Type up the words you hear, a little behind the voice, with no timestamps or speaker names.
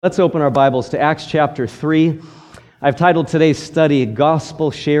Let's open our Bibles to Acts chapter 3. I've titled today's study,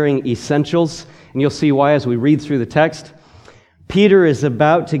 Gospel Sharing Essentials, and you'll see why as we read through the text. Peter is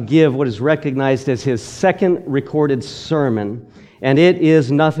about to give what is recognized as his second recorded sermon, and it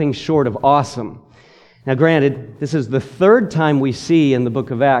is nothing short of awesome. Now granted, this is the third time we see in the book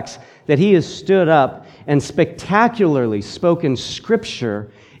of Acts that he has stood up and spectacularly spoken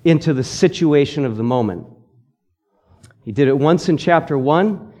Scripture into the situation of the moment. He did it once in chapter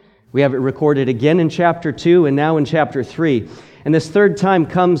 1. We have it recorded again in chapter 2 and now in chapter 3. And this third time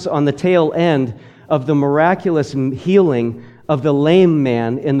comes on the tail end of the miraculous healing of the lame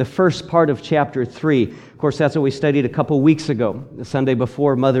man in the first part of chapter 3. Of course, that's what we studied a couple weeks ago, the Sunday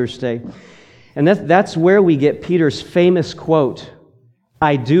before Mother's Day. And that's where we get Peter's famous quote,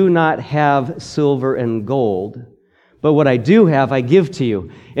 "I do not have silver and gold, but what I do have I give to you.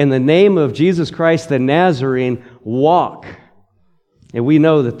 In the name of Jesus Christ the Nazarene, walk." And we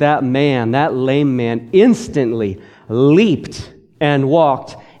know that man, that lame man, instantly leaped and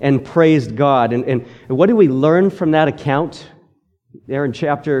walked and praised God. And what do we learn from that account there in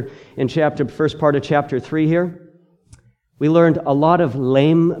first part of chapter 3 here? We learned a lot of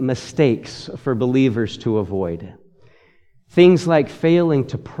lame mistakes for believers to avoid. Things like failing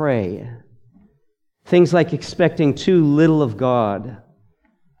to pray. Things like expecting too little of God.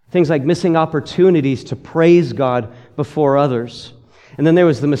 Things like missing opportunities to praise God before others. And then there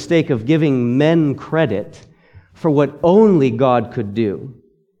was the mistake of giving men credit for what only God could do.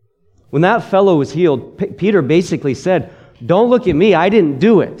 When that fellow was healed, Peter basically said, "Don't look at me, I didn't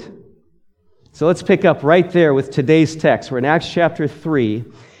do it." So let's pick up right there with today's text. We're in Acts chapter 3,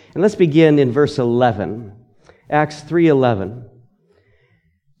 and let's begin in verse 11. Acts 3:11.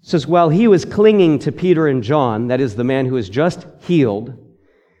 It says, "While he was clinging to Peter and John," that is the man who was just healed,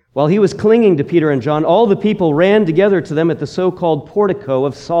 "while he was clinging to Peter and John, all the people ran together to them at the so-called portico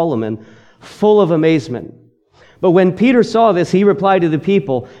of Solomon, full of amazement. But when Peter saw this, he replied to the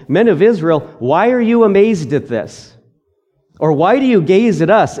people, 'Men of Israel, why are you amazed at this? Or why do you gaze at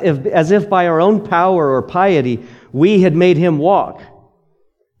us as if by our own power or piety we had made him walk?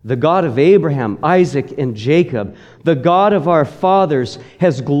 The God of Abraham, Isaac, and Jacob, the God of our fathers,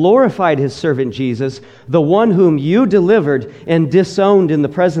 has glorified his servant Jesus, the one whom you delivered and disowned in the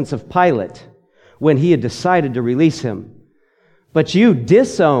presence of Pilate when he had decided to release him. But you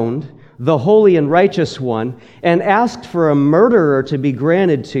disowned the holy and righteous one and asked for a murderer to be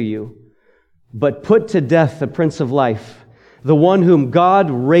granted to you, but put to death the Prince of Life, the one whom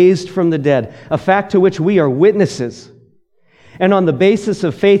God raised from the dead, a fact to which we are witnesses. And on the basis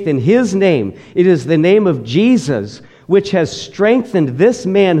of faith in his name, it is the name of Jesus which has strengthened this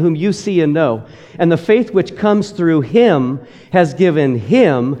man whom you see and know. And the faith which comes through him has given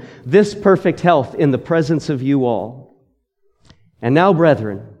him this perfect health in the presence of you all. And now,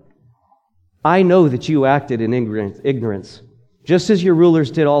 brethren, I know that you acted in ignorance, just as your rulers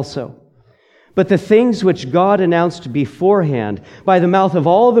did also. But the things which God announced beforehand by the mouth of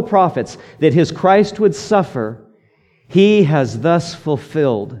all the prophets that his Christ would suffer, he has thus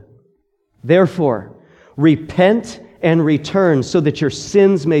fulfilled. Therefore, repent and return so that your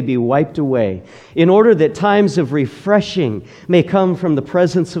sins may be wiped away, in order that times of refreshing may come from the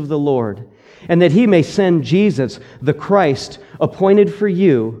presence of the Lord, and that he may send Jesus, the Christ, appointed for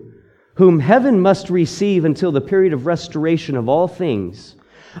you, whom heaven must receive until the period of restoration of all things,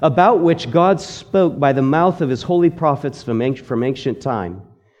 about which God spoke by the mouth of his holy prophets from ancient time.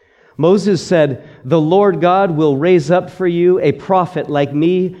 Moses said, 'The Lord God will raise up for you a prophet like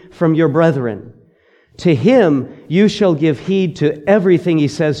me from your brethren. To him you shall give heed to everything he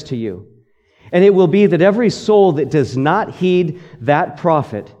says to you. And it will be that every soul that does not heed that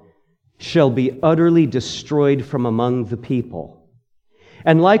prophet shall be utterly destroyed from among the people.'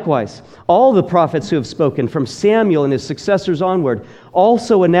 And likewise, all the prophets who have spoken from Samuel and his successors onward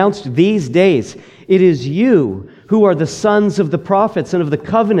also announced these days, 'It is you who are the sons of the prophets and of the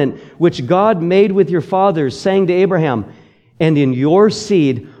covenant which God made with your fathers, saying to Abraham, and in your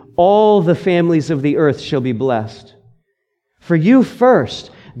seed all the families of the earth shall be blessed. For you first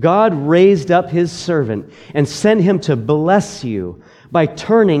God raised up his servant and sent him to bless you by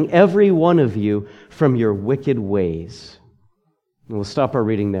turning every one of you from your wicked ways.'" And we'll stop our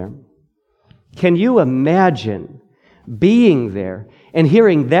reading there. Can you imagine being there and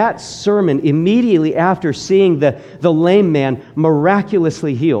hearing that sermon immediately after seeing the lame man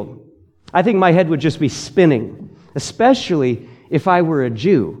miraculously healed? I think my head would just be spinning, especially if I were a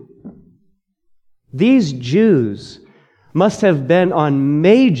Jew. These Jews must have been on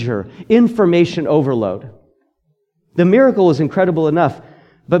major information overload. The miracle was incredible enough,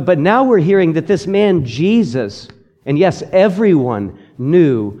 but now we're hearing that this man, Jesus, and yes, everyone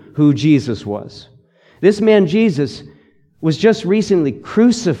knew who Jesus was. This man, Jesus, was just recently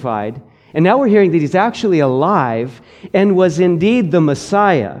crucified, and now we're hearing that he's actually alive and was indeed the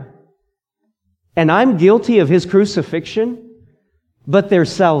Messiah. And I'm guilty of his crucifixion, but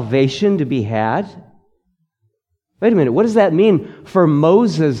there's salvation to be had? Wait a minute, what does that mean for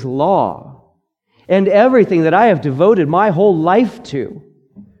Moses' law and everything that I have devoted my whole life to?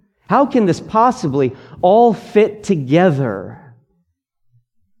 How can this possibly all fit together?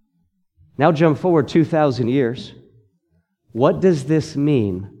 Now jump forward 2,000 years. What does this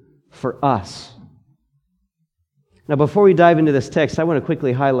mean for us? Now, before we dive into this text, I want to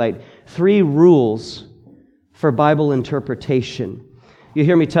quickly highlight 3 rules for Bible interpretation. You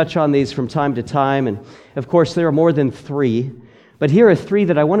hear me touch on these from time to time, and of course there are more than 3, but here are 3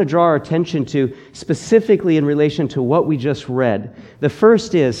 that I want to draw our attention to specifically in relation to what we just read. The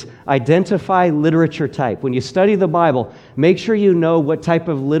first is identify literature type. When you study the Bible, make sure you know what type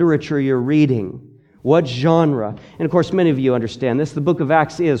of literature you're reading, what genre. And of course, many of you understand this. The book of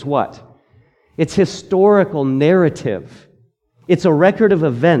Acts is what? It's historical narrative. It's a record of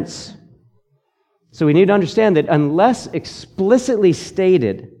events. So we need to understand that unless explicitly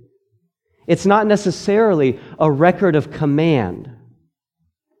stated, it's not necessarily a record of command.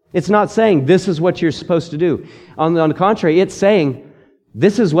 It's not saying this is what you're supposed to do. On the contrary, it's saying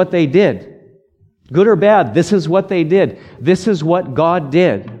this is what they did. Good or bad, this is what they did. This is what God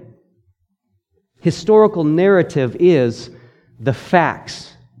did. Historical narrative is the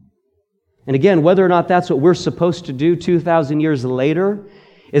facts. And again, whether or not that's what we're supposed to do 2,000 years later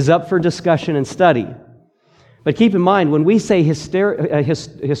is up for discussion and study. But keep in mind, when we say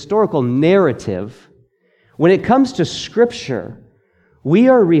historical narrative, when it comes to Scripture, we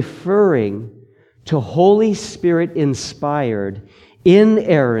are referring to Holy Spirit-inspired,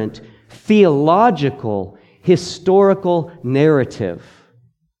 inerrant, theological, historical narrative.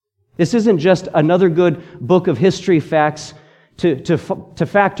 This isn't just another good book of history facts to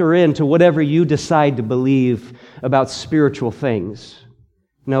factor into whatever you decide to believe about spiritual things.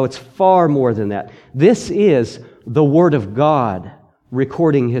 No, it's far more than that. This is the Word of God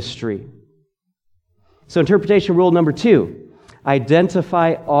recording history. So interpretation rule number 2,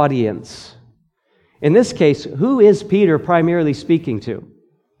 identify audience. In this case, who is Peter primarily speaking to?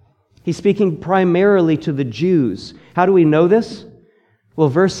 He's speaking primarily to the Jews. How do we know this? Well,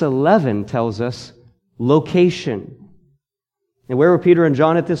 verse 11 tells us location. And where were Peter and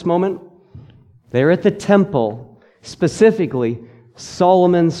John at this moment? They're at the temple, specifically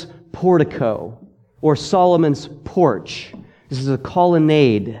Solomon's portico, or Solomon's porch. This is a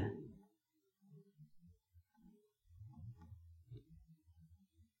colonnade.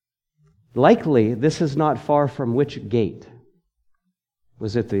 Likely, this is not far from which gate?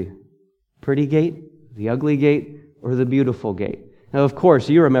 Was it the pretty gate, the ugly gate, or the beautiful gate? Now, of course,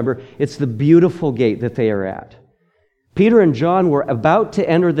 you remember, it's the beautiful gate that they are at. Peter and John were about to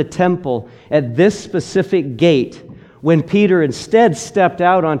enter the temple at this specific gate when Peter instead stepped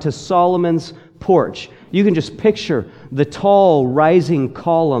out onto Solomon's porch. You can just picture the tall, rising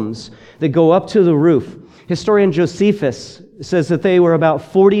columns that go up to the roof. Historian Josephus says that they were about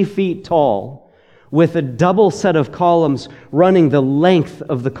 40 feet tall, with a double set of columns running the length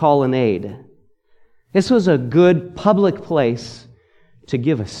of the colonnade. This was a good public place to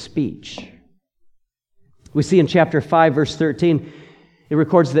give a speech. We see in chapter 5, verse 13, it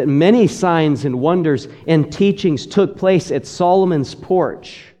records that many signs and wonders and teachings took place at Solomon's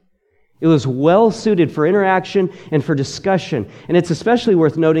porch. It was well suited for interaction and for discussion. And it's especially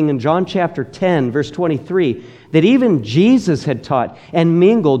worth noting in John chapter 10, verse 23, that even Jesus had taught and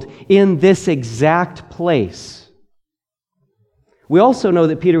mingled in this exact place. We also know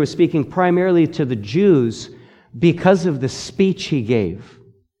that Peter was speaking primarily to the Jews because of the speech he gave.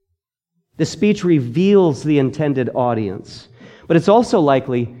 The speech reveals the intended audience. But it's also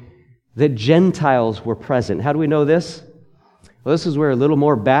likely that Gentiles were present. How do we know this? Well, this is where a little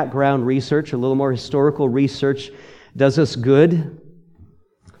more background research, a little more historical research does us good.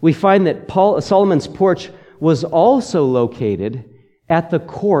 We find that Solomon's porch was also located at the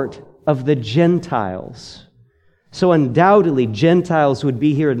court of the Gentiles. So undoubtedly, Gentiles would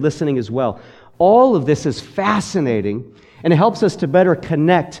be here and listening as well. All of this is fascinating, and it helps us to better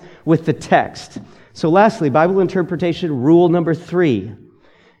connect with the text. So lastly, Bible interpretation rule number 3,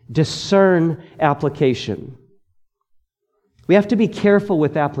 discern application. We have to be careful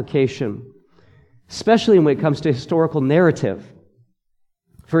with application, especially when it comes to historical narrative.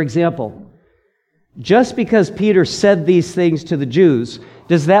 For example, just because Peter said these things to the Jews,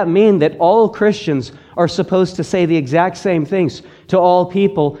 does that mean that all Christians are supposed to say the exact same things to all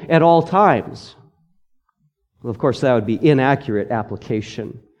people at all times? Well, of course, that would be inaccurate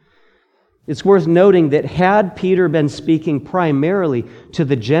application. It's worth noting that had Peter been speaking primarily to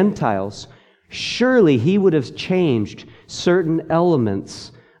the Gentiles, surely he would have changed certain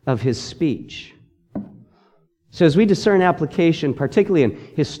elements of his speech. So as we discern application, particularly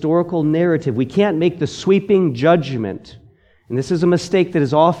in historical narrative, we can't make the sweeping judgment, and this is a mistake that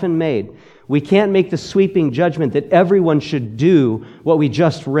is often made. We can't make the sweeping judgment that everyone should do what we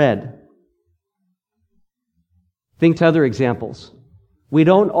just read. Think to other examples. We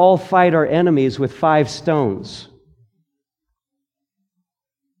don't all fight our enemies with 5 stones.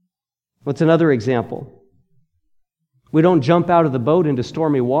 What's another example? We don't jump out of the boat into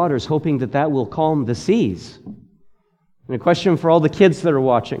stormy waters hoping that that will calm the seas. And a question for all the kids that are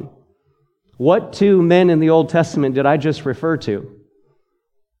watching. What 2 men in the Old Testament did I just refer to?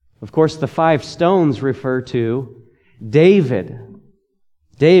 Of course, the 5 stones refer to David.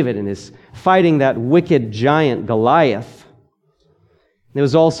 David and his fighting that wicked giant Goliath. There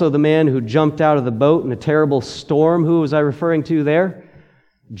was also the man who jumped out of the boat in a terrible storm. Who was I referring to there?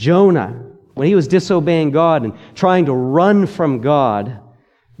 Jonah. When he was disobeying God and trying to run from God,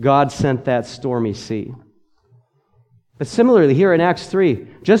 God sent that stormy sea. But similarly, here in Acts 3,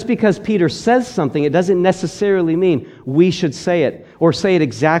 just because Peter says something, it doesn't necessarily mean we should say it or say it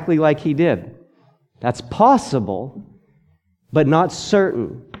exactly like he did. That's possible, but not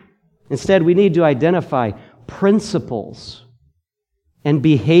certain. Instead, we need to identify principles and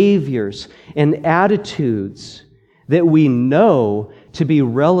behaviors and attitudes that we know to be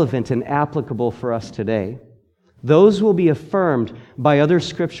relevant and applicable for us today. Those will be affirmed by other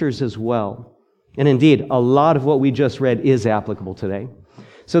scriptures as well. And indeed, a lot of what we just read is applicable today.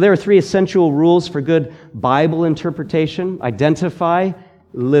 So there are 3 essential rules for good Bible interpretation: identify,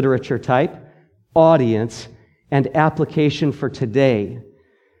 literature type, audience, and application for today.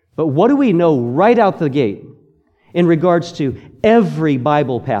 But what do we know right out the gate in regards to every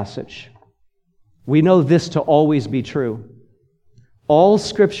Bible passage? We know this to always be true. All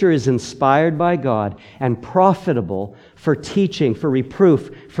Scripture is inspired by God and profitable for teaching, for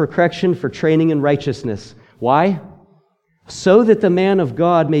reproof, for correction, for training in righteousness. Why? So that the man of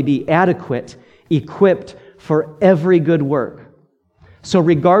God may be adequate, equipped for every good work. So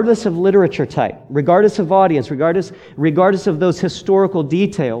regardless of literature type, regardless of audience, regardless of those historical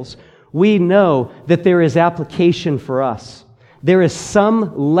details, we know that there is application for us. There is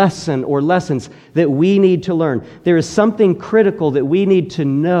some lesson or lessons that we need to learn. There is something critical that we need to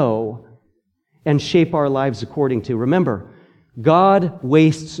know and shape our lives according to. Remember, God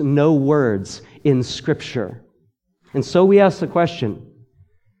wastes no words in Scripture. And so we ask the question,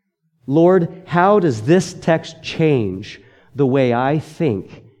 Lord, how does this text change the way I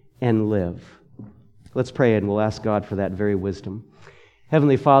think and live? Let's pray and we'll ask God for that very wisdom.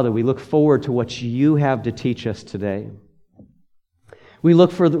 Heavenly Father, we look forward to what you have to teach us today. We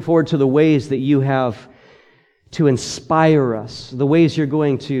look forward to the ways that you have to inspire us, the ways you're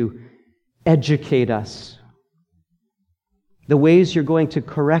going to educate us, the ways you're going to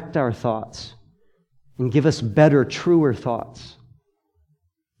correct our thoughts and give us better, truer thoughts.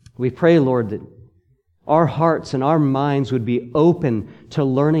 We pray, Lord, that our hearts and our minds would be open to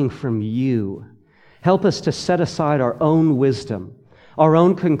learning from you. Help us to set aside our own wisdom, our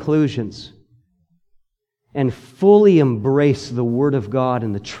own conclusions, and fully embrace the Word of God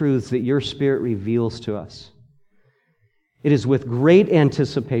and the truths that your Spirit reveals to us. It is with great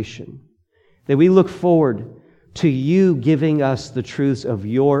anticipation that we look forward to you giving us the truths of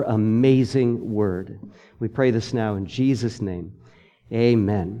your amazing Word. We pray this now in Jesus' name.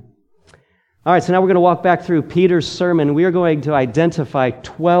 Amen. All right, so now we're going to walk back through Peter's sermon. We are going to identify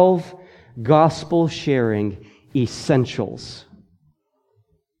 12 gospel-sharing essentials.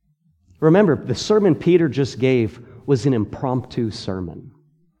 Remember, the sermon Peter just gave was an impromptu sermon.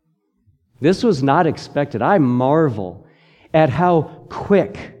 This was not expected. I marvel at how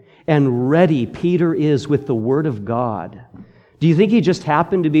quick and ready Peter is with the Word of God. Do you think he just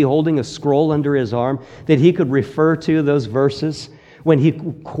happened to be holding a scroll under his arm that he could refer to those verses when he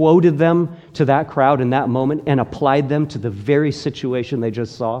quoted them to that crowd in that moment and applied them to the very situation they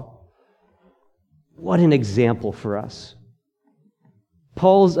just saw? What an example for us.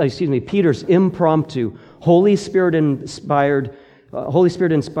 Peter's impromptu, Holy Spirit inspired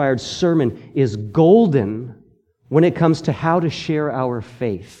sermon is golden when it comes to how to share our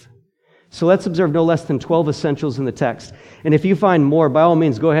faith. So let's observe no less than 12 essentials in the text. And if you find more, by all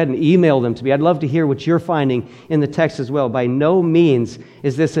means, go ahead and email them to me. I'd love to hear what you're finding in the text as well. By no means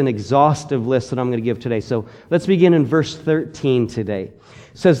is this an exhaustive list that I'm going to give today. So let's begin in verse 13 today.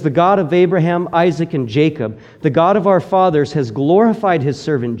 It says, "The God of Abraham, Isaac, and Jacob, the God of our fathers, has glorified his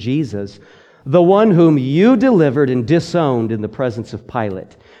servant Jesus, the one whom you delivered and disowned in the presence of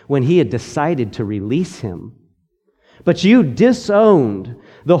Pilate, when he had decided to release him. But you disowned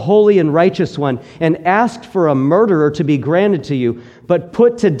the holy and righteous one and asked for a murderer to be granted to you, but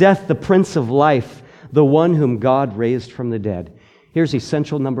put to death the Prince of Life, the one whom God raised from the dead. Here's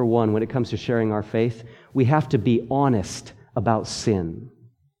essential number one when it comes to sharing our faith. We have to be honest about sin.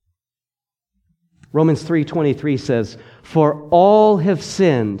 Romans 3:23 says, "For all have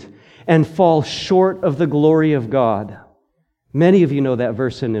sinned and fall short of the glory of God." Many of you know that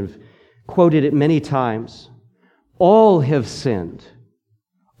verse and have quoted it many times. All have sinned.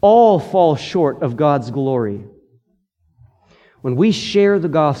 All fall short of God's glory. When we share the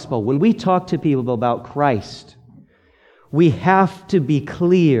gospel, when we talk to people about Christ, we have to be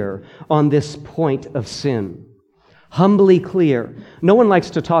clear on this point of sin. Humbly clear. No one likes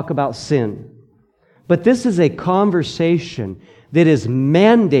to talk about sin. But this is a conversation that is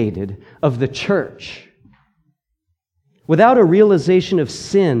mandated of the church. Without a realization of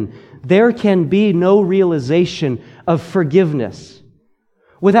sin, there can be no realization of forgiveness.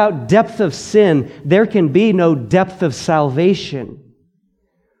 Without depth of sin, there can be no depth of salvation.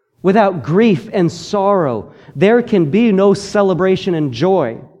 Without grief and sorrow, there can be no celebration and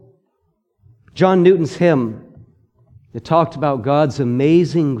joy. John Newton's hymn that talked about God's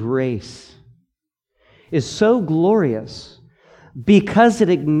amazing grace is so glorious because it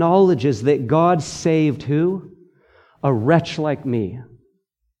acknowledges that God saved who? A wretch like me.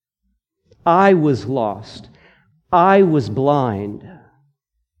 I was lost. I was blind.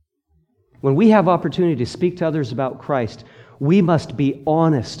 When we have opportunity to speak to others about Christ, we must be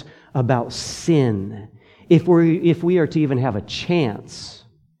honest about sin if we are to even have a chance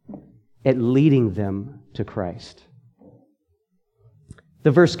at leading them to Christ.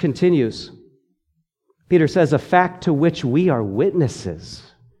 The verse continues. Peter says, a fact to which we are witnesses.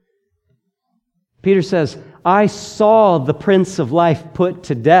 Peter says, I saw the Prince of Life put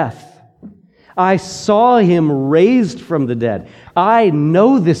to death. I saw him raised from the dead. I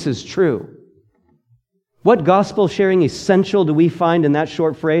know this is true. What gospel sharing essential do we find in that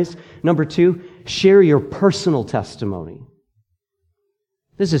short phrase? Number 2, share your personal testimony.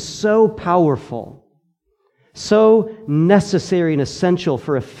 This is so powerful, so necessary and essential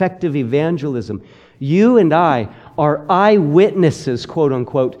for effective evangelism. You and I are eyewitnesses, quote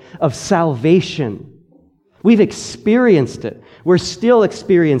unquote, of salvation. We've experienced it. We're still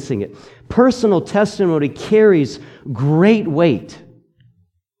experiencing it. Personal testimony carries great weight.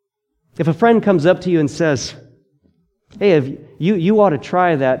 If a friend comes up to you and says, hey, you ought to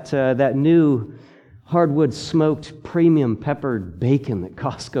try that new hardwood smoked premium peppered bacon that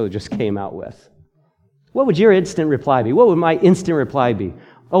Costco just came out with, what would your instant reply be? What would my instant reply be?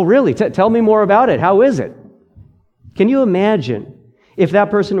 Oh, really? Tell me more about it. How is it? Can you imagine if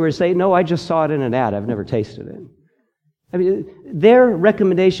that person were to say, no, I just saw it in an ad. I've never tasted it. I mean, their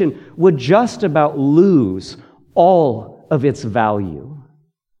recommendation would just about lose all of its value.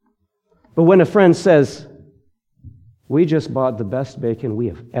 But when a friend says, we just bought the best bacon we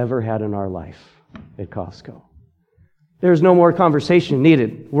have ever had in our life at Costco, there's no more conversation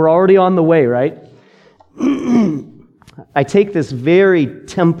needed. We're already on the way, right? I take this very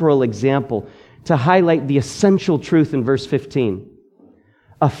temporal example to highlight the essential truth in verse 15,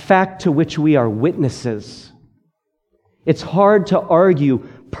 a fact to which we are witnesses. It's hard to argue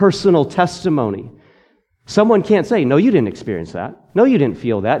personal testimony. Someone can't say, no, you didn't experience that. No, you didn't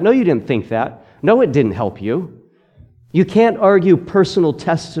feel that. No, you didn't think that. No, it didn't help you. You can't argue personal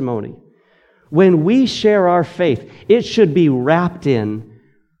testimony. When we share our faith, it should be wrapped in,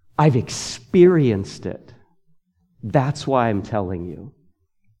 I've experienced it. That's why I'm telling you.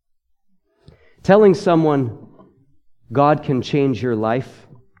 Telling someone God can change your life,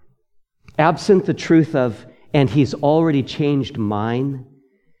 absent the truth of, and He's already changed mine,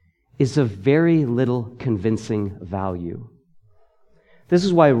 is of very little convincing value. This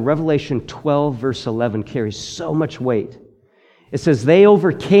is why Revelation 12, verse 11 carries so much weight. It says, they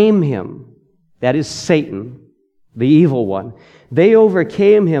overcame him, that is Satan, the evil one. They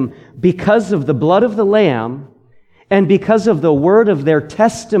overcame him because of the blood of the Lamb and because of the word of their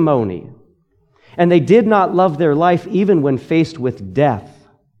testimony. And they did not love their life even when faced with death.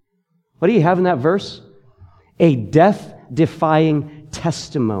 What do you have in that verse? A death-defying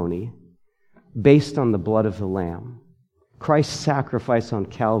testimony based on the blood of the Lamb. Christ's sacrifice on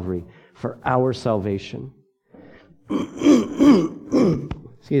Calvary for our salvation.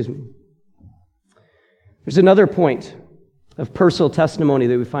 Excuse me. There's another point of personal testimony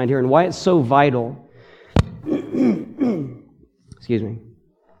that we find here and why it's so vital. Excuse me.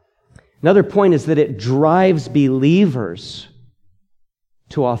 Another point is that it drives believers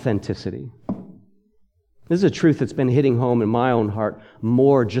to authenticity. This is a truth that's been hitting home in my own heart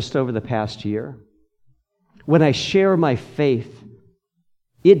more just over the past year. When I share my faith,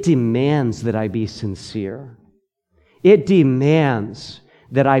 it demands that I be sincere. It demands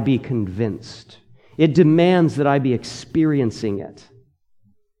that I be convinced. It demands that I be experiencing it.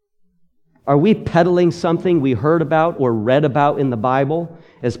 Are we peddling something we heard about or read about in the Bible,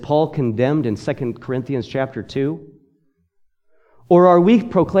 as Paul condemned in 2 Corinthians chapter 2? Or are we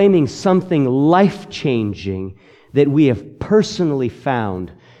proclaiming something life-changing that we have personally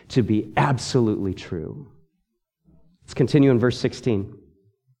found to be absolutely true? Let's continue in verse 16.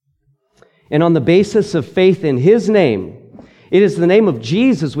 And on the basis of faith in His name, it is the name of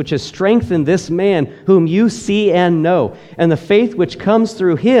Jesus which has strengthened this man whom you see and know. And the faith which comes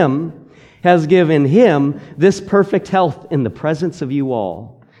through Him has given him this perfect health in the presence of you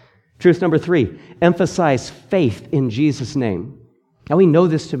all. Truth number 3, emphasize faith in Jesus' name. Now we know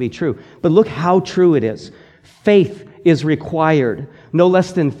this to be true, but look how true it is. Faith is required. No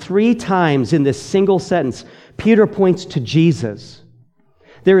less than 3 times in this single sentence, Peter points to Jesus.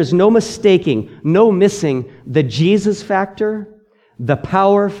 There is no mistaking, no missing the Jesus factor, the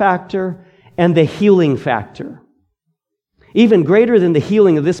power factor, and the healing factor. Even greater than the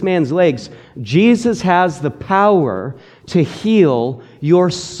healing of this man's legs, Jesus has the power to heal your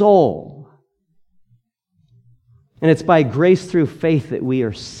soul. And it's by grace through faith that we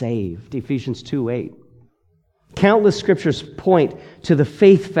are saved. Ephesians 2:8. Countless scriptures point to the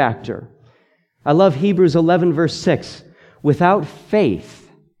faith factor. I love Hebrews 11, verse 6. Without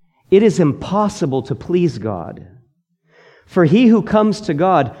faith, it is impossible to please God. For he who comes to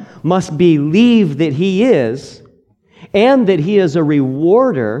God must believe that He is, and that He is a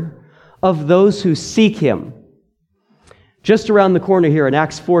rewarder of those who seek Him. Just around the corner here in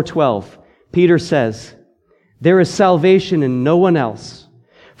Acts 4:12, Peter says, there is salvation in no one else,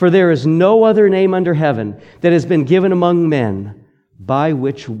 for there is no other name under heaven that has been given among men by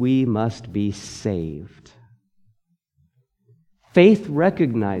which we must be saved. Faith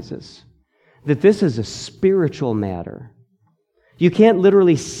recognizes that this is a spiritual matter. You can't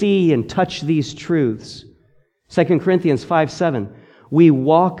literally see and touch these truths. 2 Corinthians 5:7, we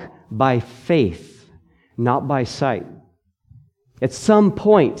walk by faith, not by sight. At some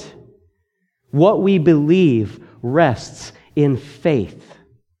point, what we believe rests in faith.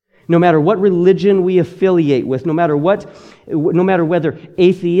 No matter what religion we affiliate with, no matter whether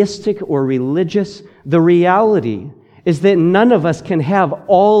atheistic or religious, the reality is that none of us can have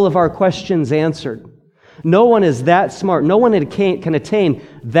all of our questions answered. No one is that smart. No one can attain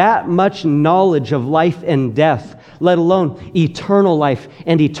that much knowledge of life and death, let alone eternal life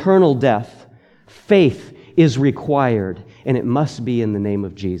and eternal death. Faith is required, and it must be in the name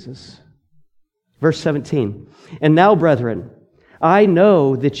of Jesus. Verse 17, and now, brethren, I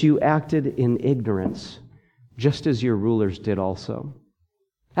know that you acted in ignorance, just as your rulers did also.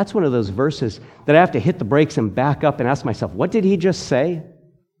 That's one of those verses that I have to hit the brakes and back up and ask myself, what did he just say?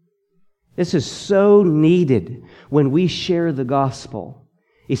 This is so needed when we share the gospel.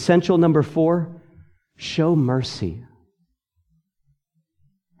 Essential number 4, show mercy.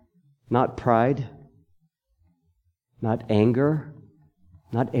 Not pride, not anger,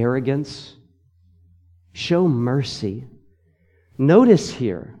 not arrogance. Show mercy. Notice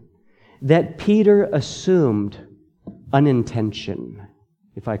here that Peter assumed unintention,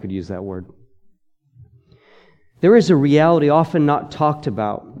 if I could use that word. There is a reality often not talked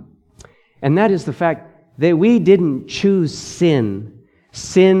about, and that is the fact that we didn't choose sin.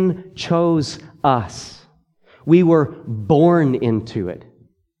 Sin chose us. We were born into it.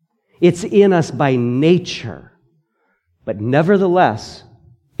 It's in us by nature, but nevertheless,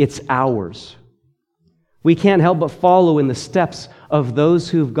 it's ours. We can't help but follow in the steps of those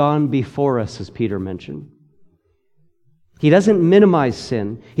who've gone before us, as Peter mentioned. He doesn't minimize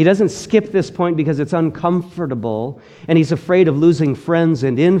sin. He doesn't skip this point because it's uncomfortable and he's afraid of losing friends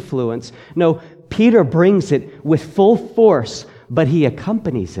and influence. No, Peter brings it with full force, but he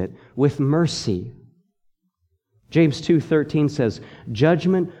accompanies it with mercy. James 2:13 says,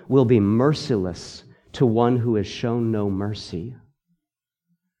 judgment will be merciless to one who has shown no mercy.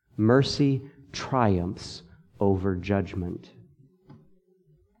 Mercy triumphs over judgment.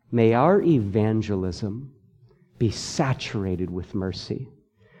 May our evangelism be saturated with mercy.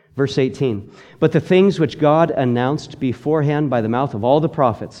 Verse 18, but the things which God announced beforehand by the mouth of all the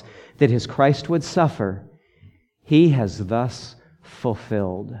prophets, that His Christ would suffer, He has thus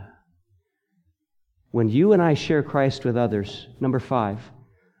fulfilled. When you and I share Christ with others, number 5,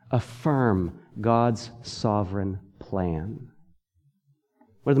 affirm God's sovereign plan.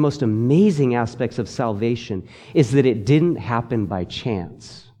 One of the most amazing aspects of salvation is that it didn't happen by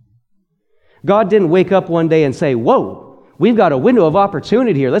chance. God didn't wake up one day and say, whoa, we've got a window of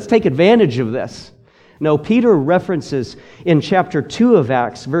opportunity here. Let's take advantage of this. No, Peter references in chapter 2 of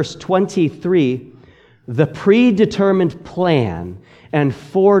Acts, verse 23, the predetermined plan and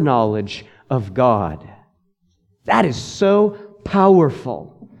foreknowledge of God. That is so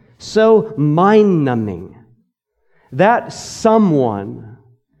powerful, so mind-numbing. That someone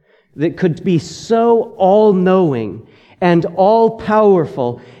that could be so all-knowing and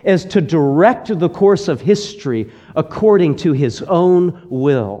all-powerful as to direct the course of history according to His own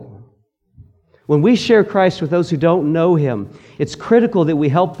will. When we share Christ with those who don't know Him, it's critical that we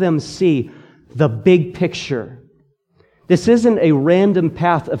help them see the big picture. This isn't a random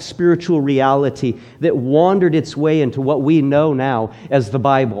path of spiritual reality that wandered its way into what we know now as the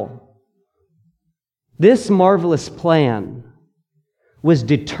Bible. This marvelous plan was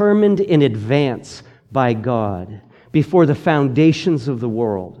determined in advance by God before the foundations of the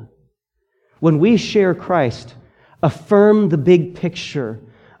world. When we share Christ, affirm the big picture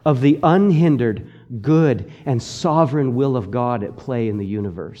of the unhindered, good, and sovereign will of God at play in the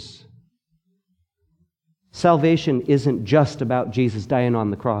universe. Salvation isn't just about Jesus dying on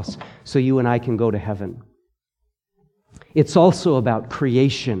the cross so you and I can go to heaven. It's also about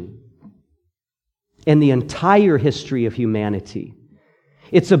creation and the entire history of humanity.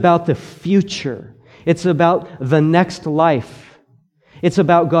 It's about the future. It's about the next life. It's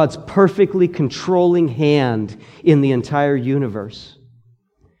about God's perfectly controlling hand in the entire universe.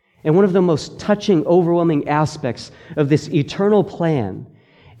 And one of the most touching, overwhelming aspects of this eternal plan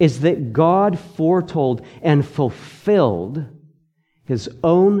is that God foretold and fulfilled His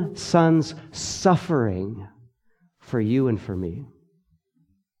own Son's suffering for you and for me.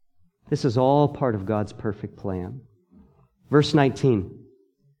 This is all part of God's perfect plan. Verse 19,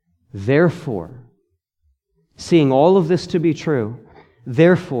 therefore, seeing all of this to be true,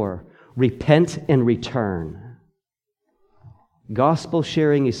 therefore, repent and return. Gospel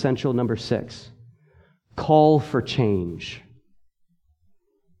sharing essential number 6, call for change.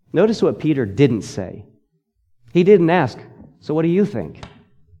 Notice what Peter didn't say. He didn't ask, so what do you think?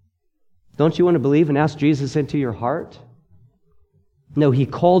 Don't you want to believe and ask Jesus into your heart? No, he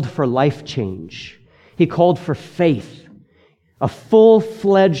called for life change. He called for faith, a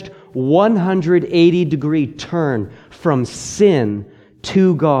full-fledged 180-degree turn from sin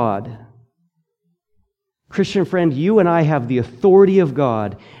to God. Christian friend, you and I have the authority of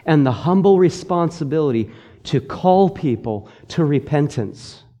God and the humble responsibility to call people to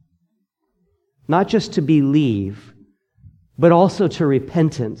repentance. Not just to believe, but also to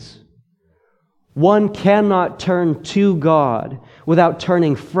repentance. One cannot turn to God without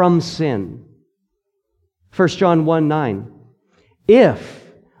turning from sin. 1 John 1:9. If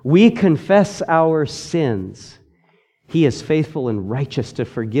we confess our sins, He is faithful and righteous to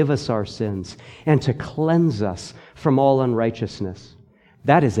forgive us our sins and to cleanse us from all unrighteousness.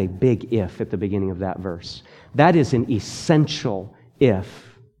 That is a big if at the beginning of that verse. That is an essential if.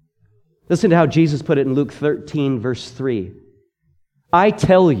 Listen to how Jesus put it in Luke 13, verse 3. I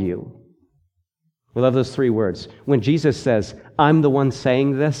tell you, we love those 3 words. When Jesus says, I'm the one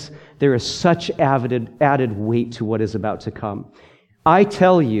saying this, there is such added weight to what is about to come. I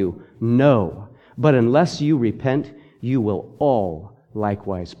tell you, no, but unless you repent, you will all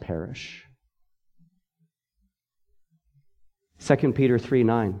likewise perish. 2 Peter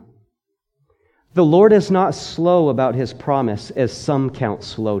 3:9. The Lord is not slow about His promise, as some count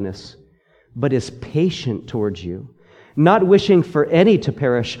slowness, but is patient towards you, not wishing for any to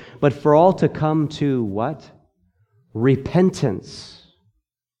perish, but for all to come to what? Repentance.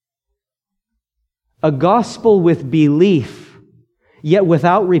 A gospel with belief, yet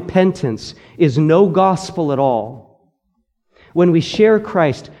without repentance, is no gospel at all. When we share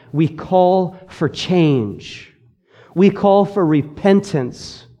Christ, we call for change. We call for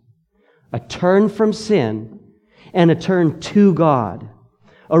repentance, a turn from sin and a turn to God,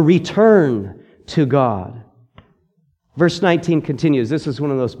 a return to God. Verse 19 continues. This is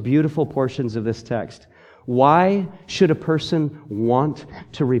one of the most beautiful portions of this text. Why should a person want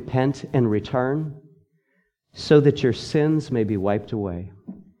to repent and return? So that your sins may be wiped away,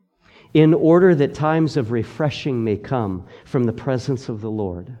 in order that times of refreshing may come from the presence of the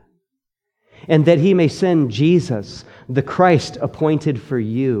Lord, and that He may send Jesus, the Christ appointed for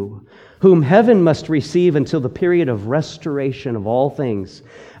you, whom heaven must receive until the period of restoration of all things,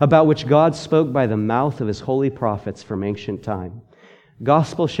 about which God spoke by the mouth of His holy prophets from ancient time.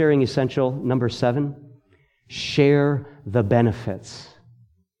 Gospel sharing essential number 7, share the benefits.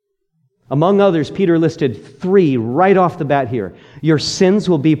 Among others, Peter listed 3 right off the bat here. Your sins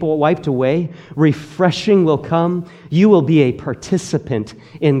will be wiped away. Refreshing will come. You will be a participant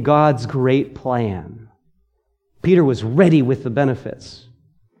in God's great plan. Peter was ready with the benefits.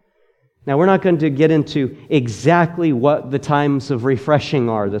 Now, we're not going to get into exactly what the times of refreshing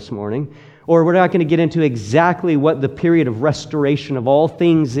are this morning, or we're not going to get into exactly what the period of restoration of all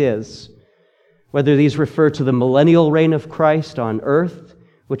things is, whether these refer to the millennial reign of Christ on earth,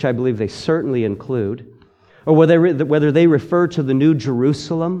 which I believe they certainly include, or whether they refer to the New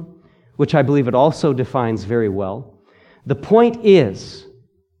Jerusalem, which I believe it also defines very well. The point is,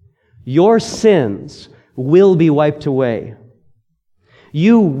 your sins will be wiped away.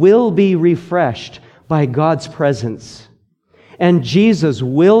 You will be refreshed by God's presence. And Jesus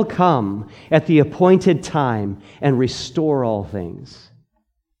will come at the appointed time and restore all things.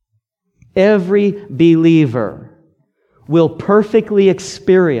 Every believer will perfectly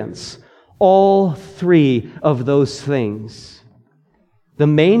experience all 3 of those things. The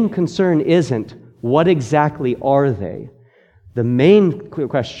main concern isn't what exactly are they. The main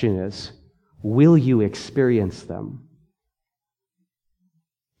question is, will you experience them?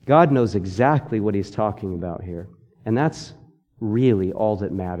 God knows exactly what He's talking about here, and that's really all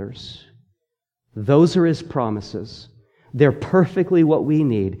that matters. Those are His promises. They're perfectly what we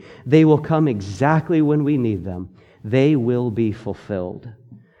need. They will come exactly when we need them. They will be fulfilled.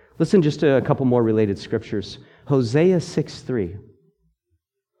 Listen just to a couple more related scriptures. Hosea 6:3.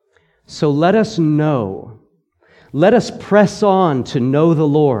 So let us know. Let us press on to know the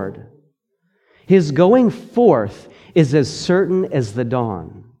Lord. His going forth is as certain as the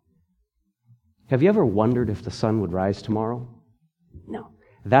dawn. Have you ever wondered if the sun would rise tomorrow? No.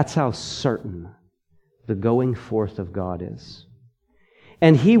 That's how certain the going forth of God is.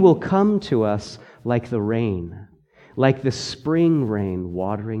 And He will come to us like the rain, like the spring rain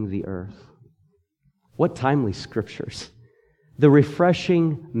watering the earth. What timely scriptures. The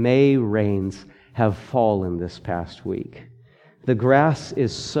refreshing May rains have fallen this past week. The grass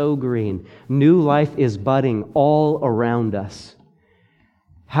is so green. New life is budding all around us.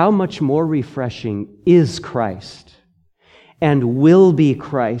 How much more refreshing is Christ and will be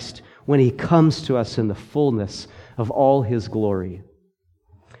Christ when He comes to us in the fullness of all His glory.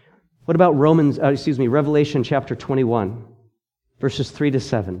 What about Revelation chapter 21, verses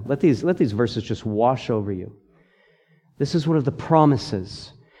 3-7? Let these verses just wash over you. This is one of the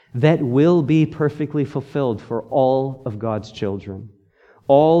promises that will be perfectly fulfilled for all of God's children,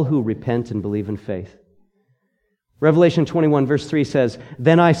 all who repent and believe in faith. Revelation 21, verse 3 says,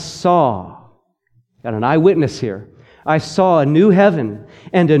 Then I saw, got an eyewitness here, I saw a new heaven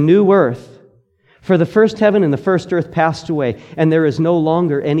and a new earth. For the first heaven and the first earth passed away, and there is no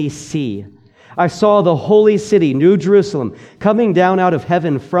longer any sea. I saw the holy city, New Jerusalem, coming down out of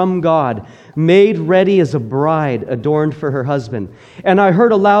heaven from God, made ready as a bride adorned for her husband. And I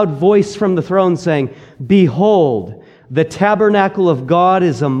heard a loud voice from the throne saying, Behold, the tabernacle of God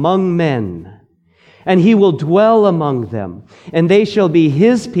is among men, and He will dwell among them, and they shall be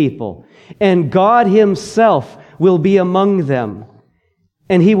His people, and God Himself will be among them,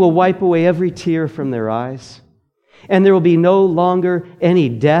 and He will wipe away every tear from their eyes, and there will be no longer any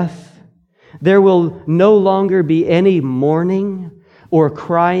death. There will no longer be any mourning or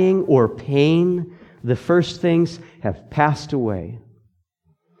crying or pain. The first things have passed away.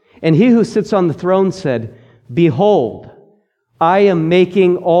 And He who sits on the throne said, Behold, I am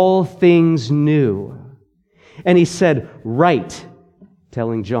making all things new. And He said, Write,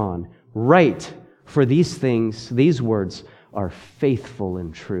 telling John, write, for these things, these words, are faithful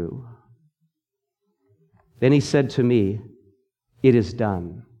and true. Then He said to me, It is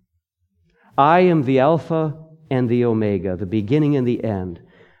done. I am the Alpha and the Omega, the beginning and the end.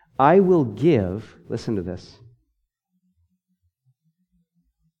 I will give, listen to this,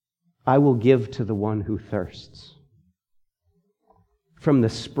 I will give to the one who thirsts from the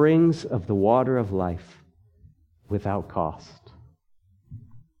springs of the water of life without cost.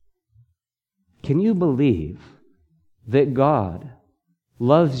 Can you believe that God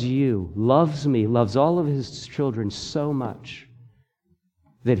loves you, loves me, loves all of His children so much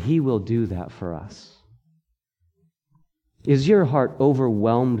that He will do that for us? Is your heart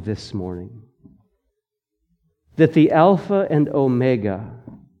overwhelmed this morning that the Alpha and Omega,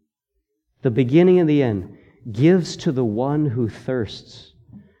 the beginning and the end, gives to the one who thirsts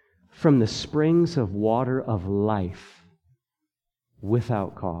from the springs of water of life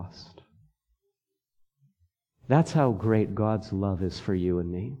without cost? That's how great God's love is for you and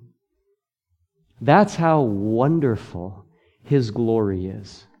me. That's how wonderful His glory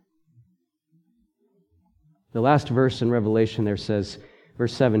is. The last verse in Revelation there says,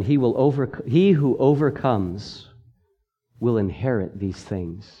 Verse 7, he who overcomes will inherit these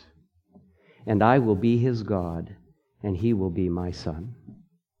things, and I will be his God, and he will be my son.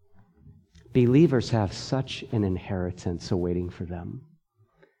 Believers have such an inheritance awaiting for them.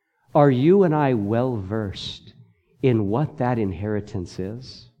 Are you and I well versed in what that inheritance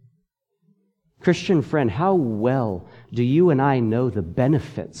is? Christian friend, how well do you and I know the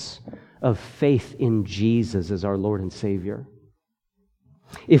benefits of faith in Jesus as our Lord and Savior?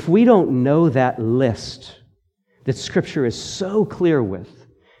 If we don't know that list that Scripture is so clear with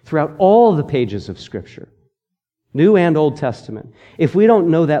throughout all the pages of Scripture, New and Old Testament, if we don't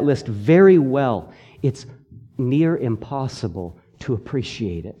know that list very well, it's near impossible to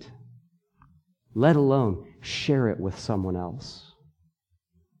appreciate it, let alone share it with someone else.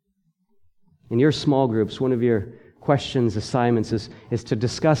 In your small groups, one of your questions, assignments is to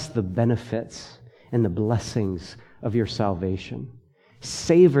discuss the benefits and the blessings of your salvation.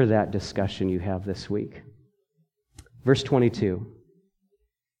 Savor that discussion you have this week. Verse 22.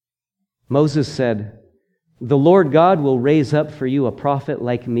 Moses said, "The Lord God will raise up for you a prophet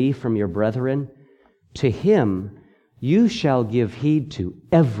like me from your brethren. To him you shall give heed to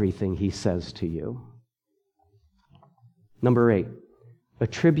everything he says to you." Number 8,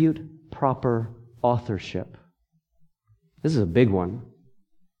 attribute proper authorship. This is a big one.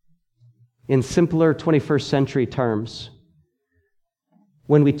 In simpler 21st century terms,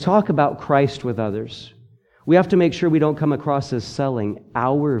 when we talk about Christ with others, we have to make sure we don't come across as selling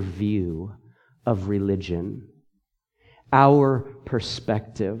our view of religion, our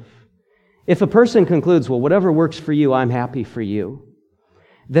perspective. If a person concludes, well, whatever works for you, I'm happy for you,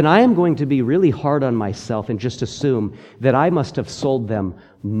 then I am going to be really hard on myself and just assume that I must have sold them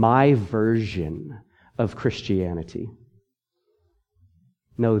my version of Christianity.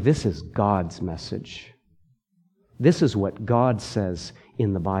 No, this is God's message. This is what God says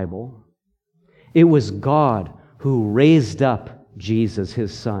in the Bible. It was God who raised up Jesus,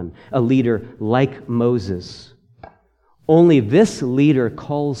 his son, a leader like Moses. Only this leader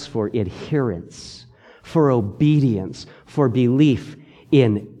calls for adherence, for obedience, for belief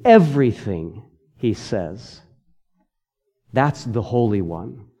in everything he says. That's the Holy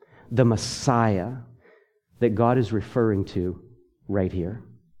One, the Messiah that God is referring to right here.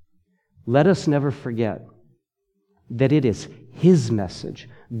 Let us never forget that it is his message,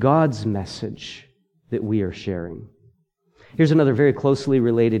 God's message, that we are sharing. Here's another very closely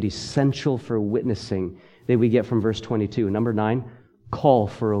related essential for witnessing that we get from verse 22. Number 9, call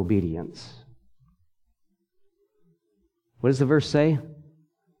for obedience. What does the verse say?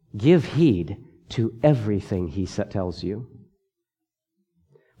 Give heed to everything he tells you.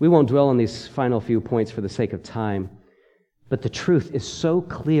 We won't dwell on these final few points for the sake of time, but the truth is so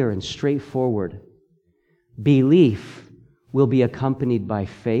clear and straightforward. Belief will be accompanied by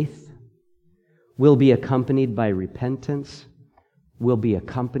faith, will be accompanied by repentance, will be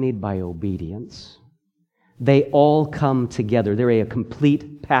accompanied by obedience. They all come together. They're a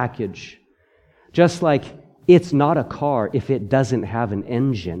complete package. Just like it's not a car if it doesn't have an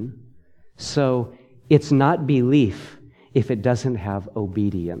engine, so it's not belief if it doesn't have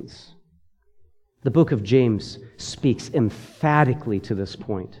obedience. The book of James speaks emphatically to this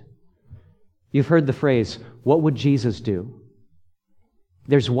point. You've heard the phrase, what would Jesus do?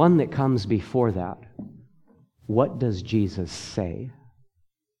 There's one that comes before that. What does Jesus say?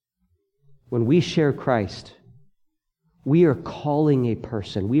 When we share Christ, we are calling a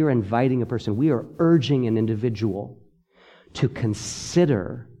person, we are inviting a person, we are urging an individual to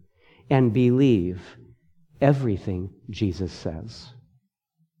consider and believe everything Jesus says.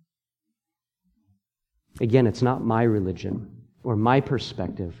 Again, it's not my religion or my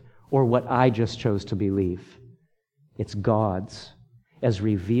perspective or what I just chose to believe. It's God's, as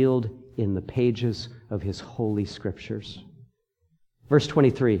revealed in the pages of his holy scriptures. Verse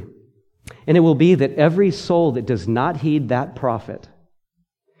 23, and it will be that every soul that does not heed that prophet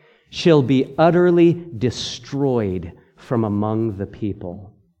shall be utterly destroyed from among the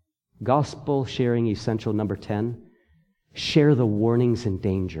people. Gospel sharing essential number 10, share the warnings and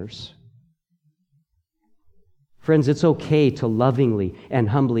dangers. Friends, it's okay to lovingly and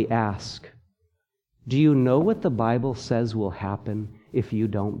humbly ask, do you know what the Bible says will happen if you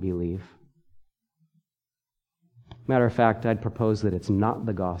don't believe? Matter of fact, I'd propose that it's not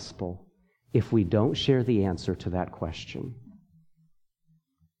the gospel if we don't share the answer to that question.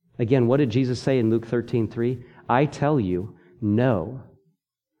 Again, what did Jesus say in Luke 13:3? I tell you, no,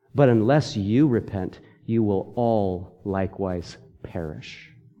 but unless you repent, you will all likewise perish.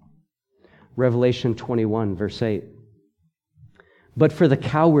 Revelation 21, verse 8. But for the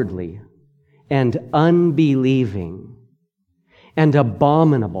cowardly and unbelieving and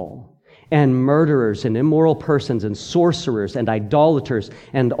abominable, and murderers, and immoral persons, and sorcerers, and idolaters,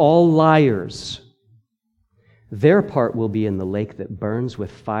 and all liars. Their part will be in the lake that burns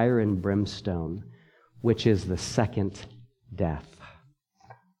with fire and brimstone, which is the second death.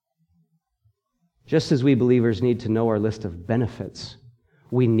 Just as we believers need to know our list of benefits,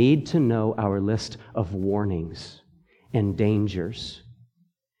 we need to know our list of warnings and dangers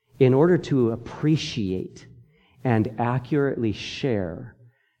in order to appreciate and accurately share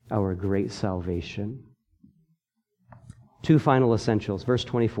our great salvation. Two final essentials. Verse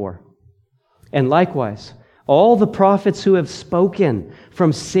 24. And likewise, all the prophets who have spoken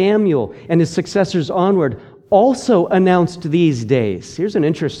from Samuel and his successors onward also announced these days. Here's an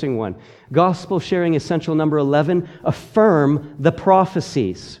interesting one. Gospel sharing essential number 11, affirm the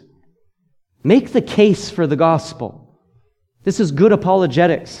prophecies. Make the case for the gospel. This is good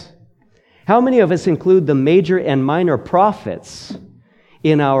apologetics. How many of us include the major and minor prophets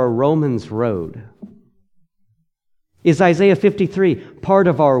in our Romans road? Is Isaiah 53 part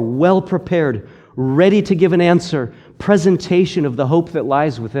of our well-prepared, ready to give an answer presentation of the hope that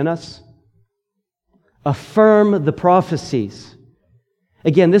lies within us? Affirm the prophecies.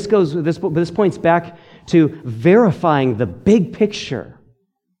 Again, this points back to verifying the big picture.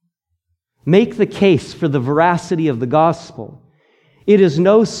 Make the case for the veracity of the gospel. It is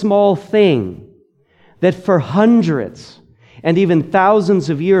no small thing that for hundreds and even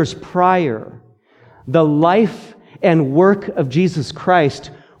thousands of years prior, the life and work of Jesus Christ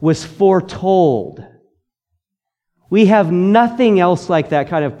was foretold. We have nothing else like that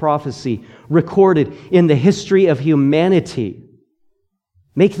kind of prophecy recorded in the history of humanity.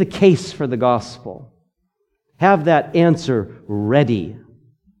 Make the case for the gospel. Have that answer ready.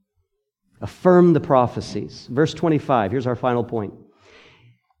 Affirm the prophecies. Verse 25, here's our final point.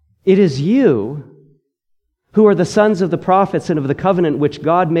 It is you who are the sons of the prophets and of the covenant which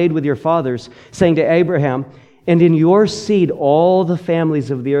God made with your fathers, saying to Abraham, and in your seed all the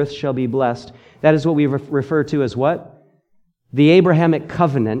families of the earth shall be blessed. That is what we refer to as what? The Abrahamic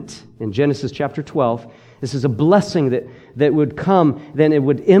covenant in Genesis chapter 12. This is a blessing that would come, then it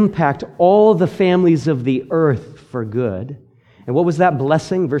would impact all the families of the earth for good. And what was that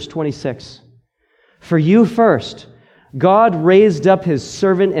blessing? Verse 26. For you first, God raised up his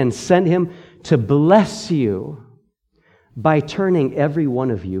servant and sent him to bless you by turning every one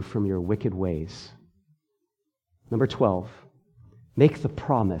of you from your wicked ways. Number 12, make the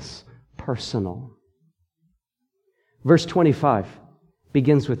promise personal. Verse 25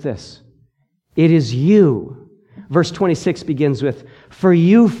 begins with this. It is you. Verse 26 begins with, for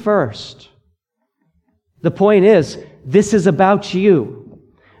you first. The point is, this is about you.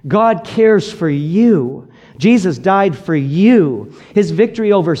 God cares for you. Jesus died for you. His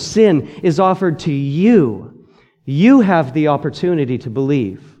victory over sin is offered to you. You have the opportunity to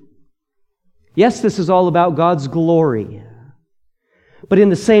believe. Yes, this is all about God's glory. But in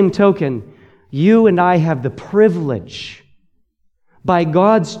the same token, you and I have the privilege, by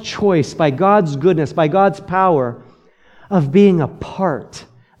God's choice, by God's goodness, by God's power, of being a part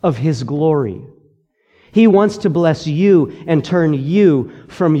of His glory. He wants to bless you and turn you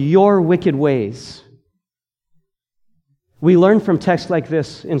from your wicked ways. We learn from texts like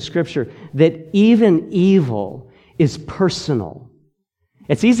this in Scripture that even evil is personal.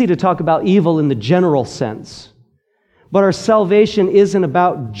 It's easy to talk about evil in the general sense, but our salvation isn't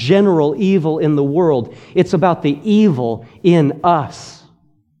about general evil in the world. It's about the evil in us.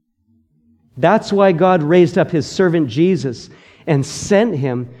 That's why God raised up His servant Jesus and sent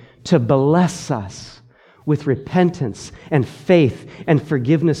Him to bless us with repentance and faith and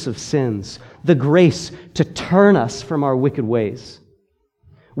forgiveness of sins, the grace to turn us from our wicked ways.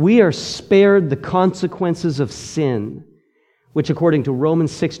 We are spared the consequences of sin, which according to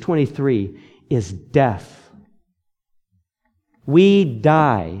Romans 6:23 is death. We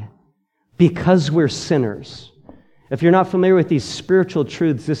die because we're sinners. If you're not familiar with these spiritual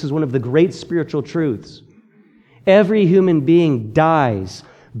truths, this is one of the great spiritual truths. Every human being dies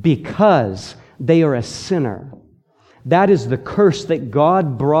because they are a sinner. That is the curse that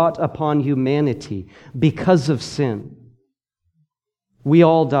God brought upon humanity because of sin. We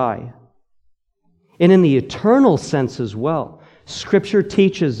all die. And in the eternal sense as well, Scripture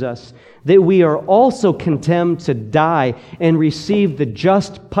teaches us that we are also condemned to die and receive the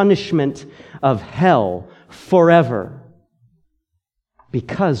just punishment of hell forever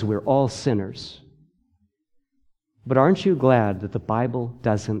because we're all sinners. But aren't you glad that the Bible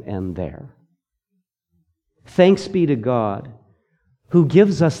doesn't end there? Thanks be to God who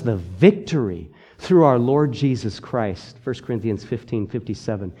gives us the victory through our Lord Jesus Christ. 1 Corinthians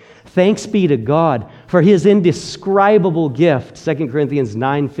 15:57. Thanks be to God for His indescribable gift. 2 Corinthians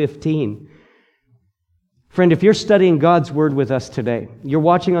 9:15. Friend, if you're studying God's Word with us today, you're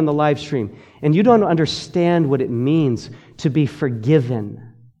watching on the live stream, and you don't understand what it means to be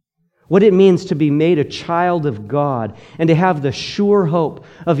forgiven, what it means to be made a child of God, and to have the sure hope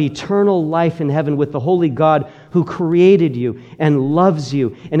of eternal life in heaven with the holy God who created you and loves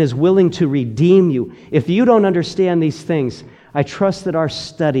you and is willing to redeem you. If you don't understand these things, I trust that our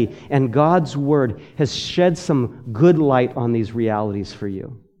study and God's Word has shed some good light on these realities for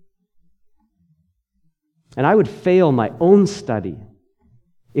you. And I would fail my own study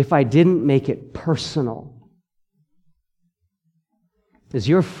if I didn't make it personal. As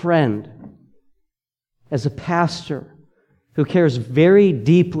your friend, as a pastor who cares very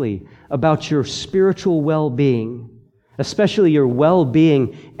deeply about your spiritual well-being, especially your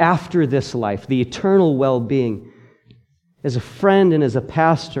well-being after this life, the eternal well-being, as a friend and as a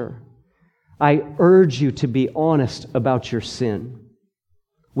pastor, I urge you to be honest about your sin.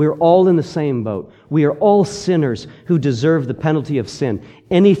 We're all in the same boat. We are all sinners who deserve the penalty of sin.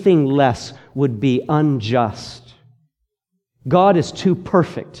 Anything less would be unjust. God is too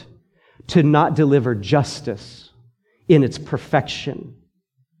perfect to not deliver justice in its perfection.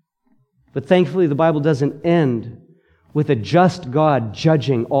 But thankfully, the Bible doesn't end with a just God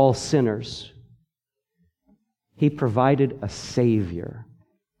judging all sinners. He provided a Savior,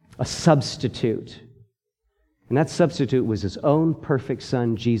 a substitute. And that substitute was His own perfect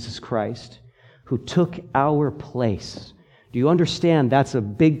Son, Jesus Christ, who took our place. Do you understand? That's a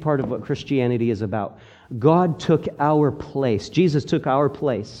big part of what Christianity is about. God took our place. Jesus took our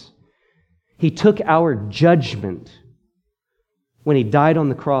place. He took our judgment when He died on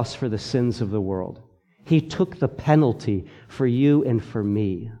the cross for the sins of the world. He took the penalty for you and for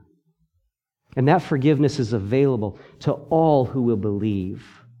me. And that forgiveness is available to all who will believe.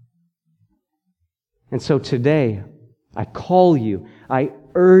 And so today, I call you, I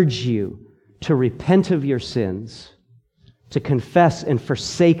urge you to repent of your sins, to confess and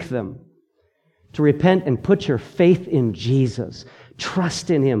forsake them, to repent and put your faith in Jesus. Trust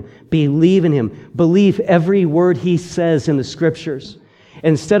in Him, believe in Him, believe every word He says in the Scriptures.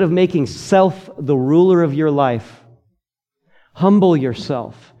 Instead of making self the ruler of your life, humble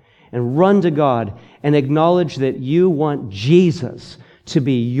yourself and run to God and acknowledge that you want Jesus to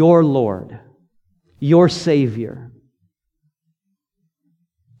be your Lord, your Savior.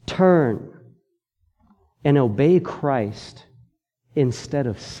 Turn and obey Christ instead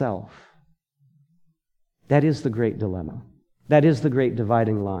of self. That is the great dilemma. That is the great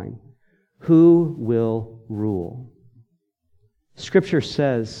dividing line. Who will rule? Scripture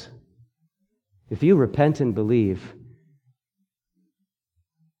says, if you repent and believe,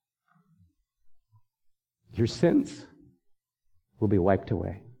 your sins will be wiped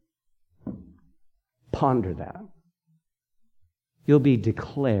away. Ponder that. You'll be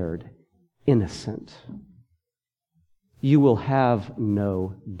declared innocent. You will have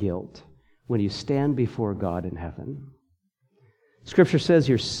no guilt when you stand before God in heaven. Scripture says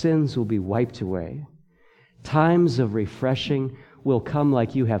your sins will be wiped away. Times of refreshing will come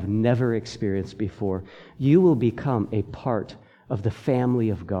like you have never experienced before. You will become a part of the family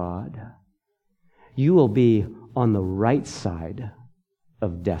of God. You will be on the right side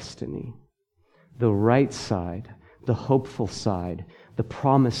of destiny. The right side, the hopeful side, the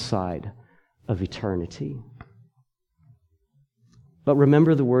promised side of eternity. But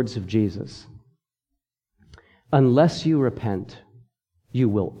remember the words of Jesus. Unless you repent, you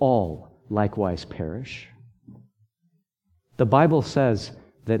will all likewise perish. The Bible says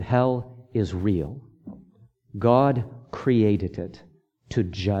that hell is real. God created it to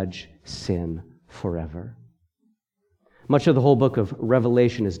judge sin forever. Much of the whole book of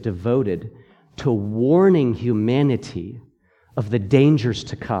Revelation is devoted to warning humanity of the dangers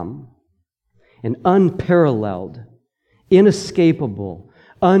to come. An unparalleled, inescapable,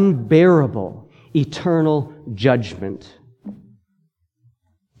 unbearable, eternal judgment.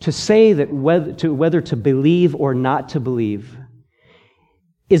 To say that whether to believe or not to believe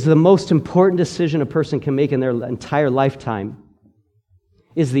is the most important decision a person can make in their entire lifetime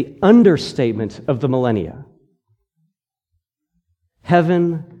is the understatement of the millennia.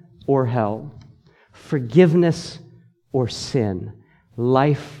 Heaven or hell, forgiveness or sin,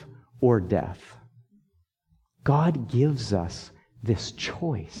 life or death. God gives us this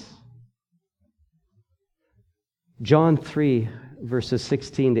choice. John 3, verses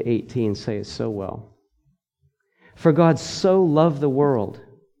 16 to 18 say it so well. For God so loved the world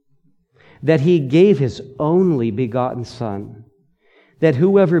that He gave His only begotten Son, that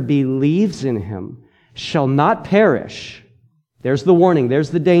whoever believes in him shall not perish. There's the warning,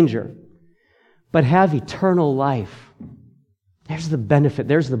 there's the danger, but have eternal life. There's the benefit,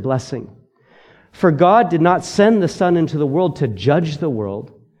 there's the blessing. For God did not send the Son into the world to judge the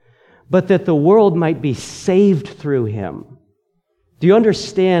world, but that the world might be saved through him. Do you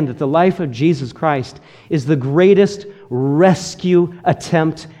understand that the life of Jesus Christ is the greatest rescue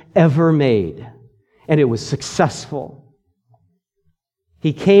attempt ever made? And it was successful.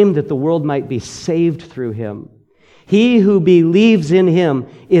 He came that the world might be saved through him. He who believes in him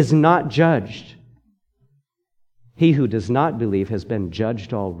is not judged. He who does not believe has been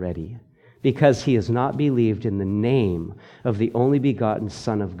judged already, because he has not believed in the name of the only begotten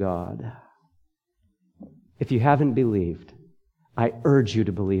Son of God. If you haven't believed, I urge you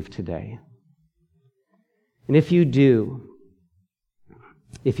to believe today. And if you do,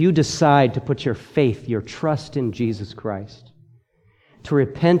 if you decide to put your faith, your trust in Jesus Christ, to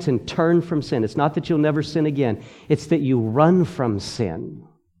repent and turn from sin, it's not that you'll never sin again, it's that you run from sin.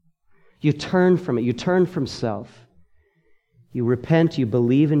 You turn from it, you turn from self. You repent, you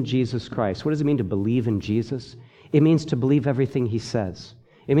believe in Jesus Christ. What does it mean to believe in Jesus? It means to believe everything he says.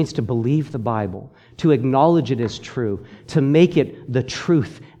 It means to believe the Bible, to acknowledge it as true, to make it the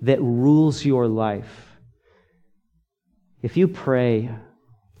truth that rules your life. If you pray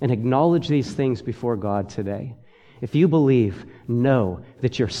and acknowledge these things before God today, if you believe, know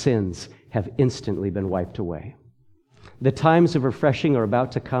that your sins have instantly been wiped away. The times of refreshing are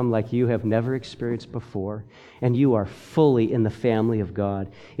about to come like you have never experienced before, and you are fully in the family of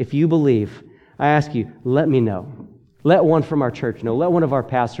God. If you believe, I ask you, let me know. Let one from our church know. Let one of our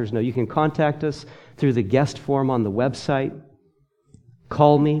pastors know. You can contact us through the guest form on the website.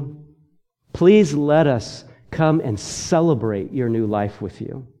 Call me. Please let us come and celebrate your new life with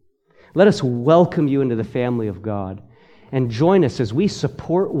you. Let us welcome you into the family of God. And join us as we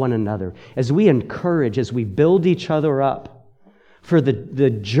support one another, as we encourage, as we build each other up for the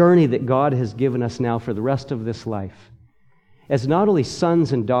journey that God has given us now for the rest of this life, as not only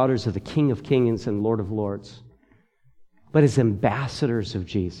sons and daughters of the King of Kings and Lord of Lords, but as ambassadors of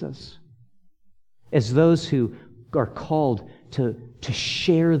Jesus, as those who are called to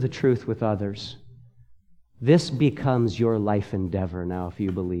share the truth with others. This becomes your life endeavor now if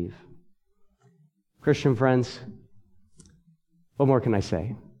you believe. Christian friends, what more can I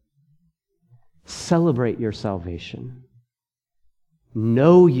say? Celebrate your salvation.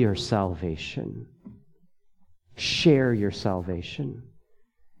 Know your salvation. Share your salvation.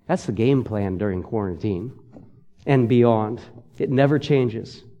 That's the game plan during quarantine and beyond. It never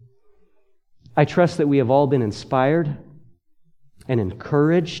changes. I trust that we have all been inspired and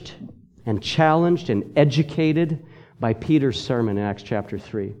encouraged and challenged and educated by Peter's sermon in Acts chapter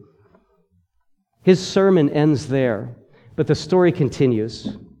 3. His sermon ends there. But the story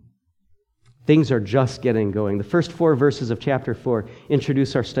continues. Things are just getting going. The first 4 verses of chapter 4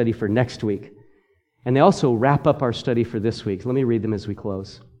 introduce our study for next week. And they also wrap up our study for this week. Let me read them as we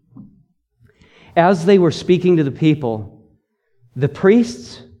close. As they were speaking to the people, the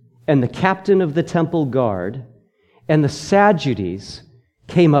priests and the captain of the temple guard and the Sadducees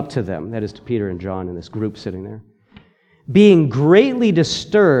came up to them. That is to Peter and John and this group sitting there. Being greatly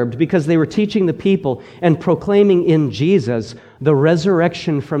disturbed because they were teaching the people and proclaiming in Jesus the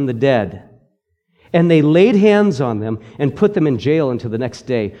resurrection from the dead. And they laid hands on them and put them in jail until the next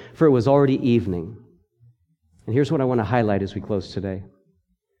day, for it was already evening. And here's what I want to highlight as we close today.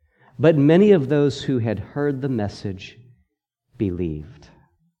 But many of those who had heard the message believed.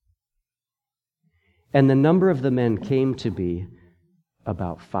 And the number of the men came to be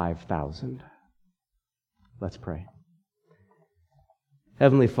about 5,000. Let's pray.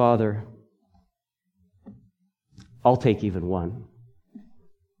 Heavenly Father, I'll take even one.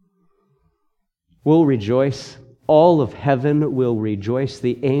 We'll rejoice. All of heaven will rejoice.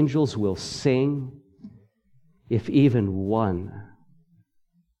 The angels will sing if even one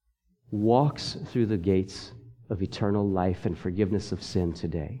walks through the gates of eternal life and forgiveness of sin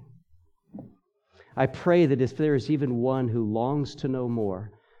today. I pray that if there is even one who longs to know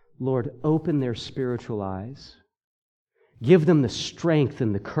more, Lord, open their spiritual eyes. Give them the strength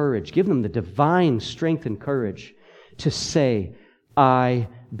and the courage. Give them the divine strength and courage to say, I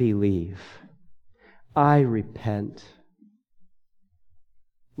believe. I repent.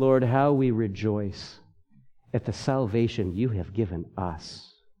 Lord, how we rejoice at the salvation you have given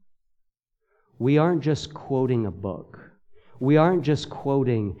us. We aren't just quoting a book. We aren't just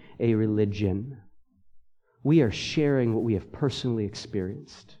quoting a religion. We are sharing what we have personally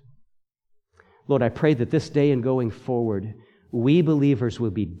experienced. Lord, I pray that this day and going forward, we believers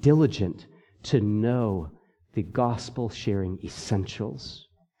will be diligent to know the gospel sharing essentials.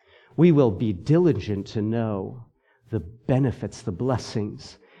 We will be diligent to know the benefits, the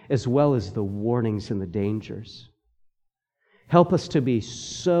blessings, as well as the warnings and the dangers. Help us to be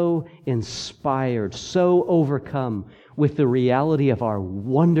so inspired, so overcome with the reality of our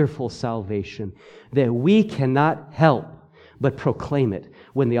wonderful salvation that we cannot help but proclaim it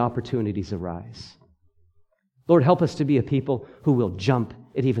when the opportunities arise. Lord, help us to be a people who will jump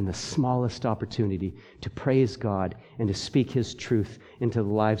at even the smallest opportunity to praise God and to speak His truth into the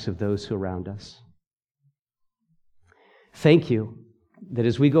lives of those who are around us. Thank you that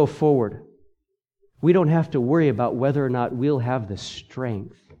as we go forward, we don't have to worry about whether or not we'll have the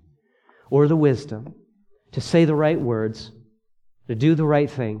strength or the wisdom to say the right words, to do the right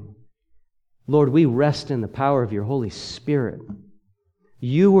thing. Lord, we rest in the power of your Holy Spirit.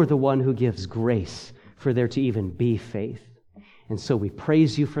 You are the one who gives grace for there to even be faith. And so we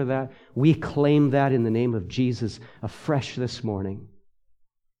praise you for that. We claim that in the name of Jesus afresh this morning.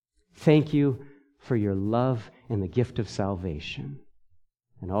 Thank you for your love and the gift of salvation.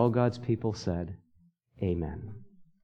 And all God's people said, Amen.